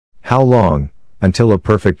How long until a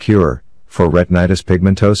perfect cure for retinitis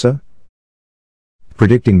pigmentosa?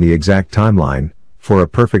 Predicting the exact timeline for a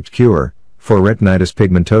perfect cure for retinitis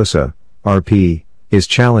pigmentosa, RP, is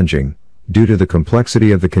challenging due to the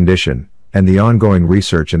complexity of the condition and the ongoing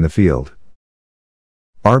research in the field.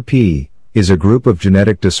 RP is a group of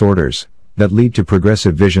genetic disorders that lead to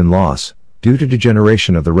progressive vision loss due to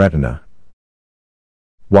degeneration of the retina.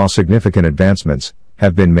 While significant advancements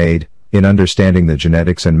have been made in understanding the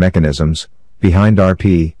genetics and mechanisms behind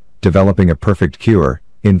RP, developing a perfect cure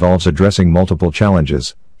involves addressing multiple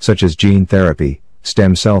challenges, such as gene therapy,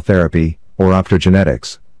 stem cell therapy, or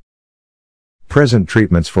optogenetics. Present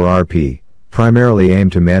treatments for RP primarily aim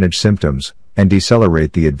to manage symptoms and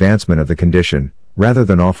decelerate the advancement of the condition, rather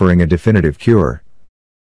than offering a definitive cure.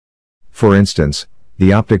 For instance,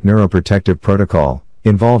 the Optic neuroprotective protocol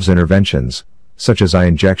involves interventions such as eye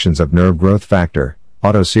injections of nerve growth factor,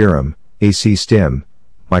 autoserum, STIM,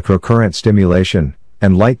 microcurrent stimulation,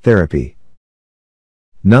 and light therapy.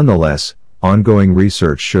 Nonetheless, ongoing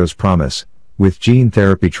research shows promise, with gene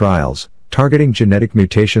therapy trials targeting genetic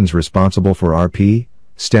mutations responsible for RP,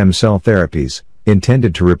 stem cell therapies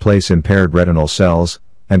intended to replace impaired retinal cells,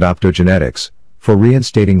 and optogenetics for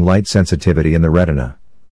reinstating light sensitivity in the retina.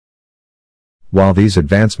 While these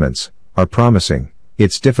advancements are promising,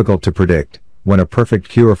 it's difficult to predict when a perfect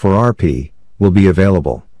cure for RP will be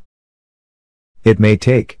available. It may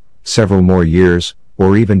take several more years,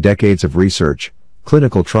 or even decades of research,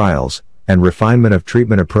 clinical trials, and refinement of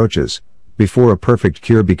treatment approaches before a perfect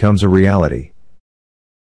cure becomes a reality.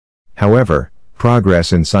 However,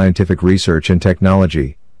 progress in scientific research and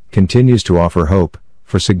technology continues to offer hope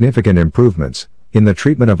for significant improvements in the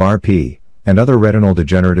treatment of RP and other retinal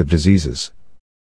degenerative diseases.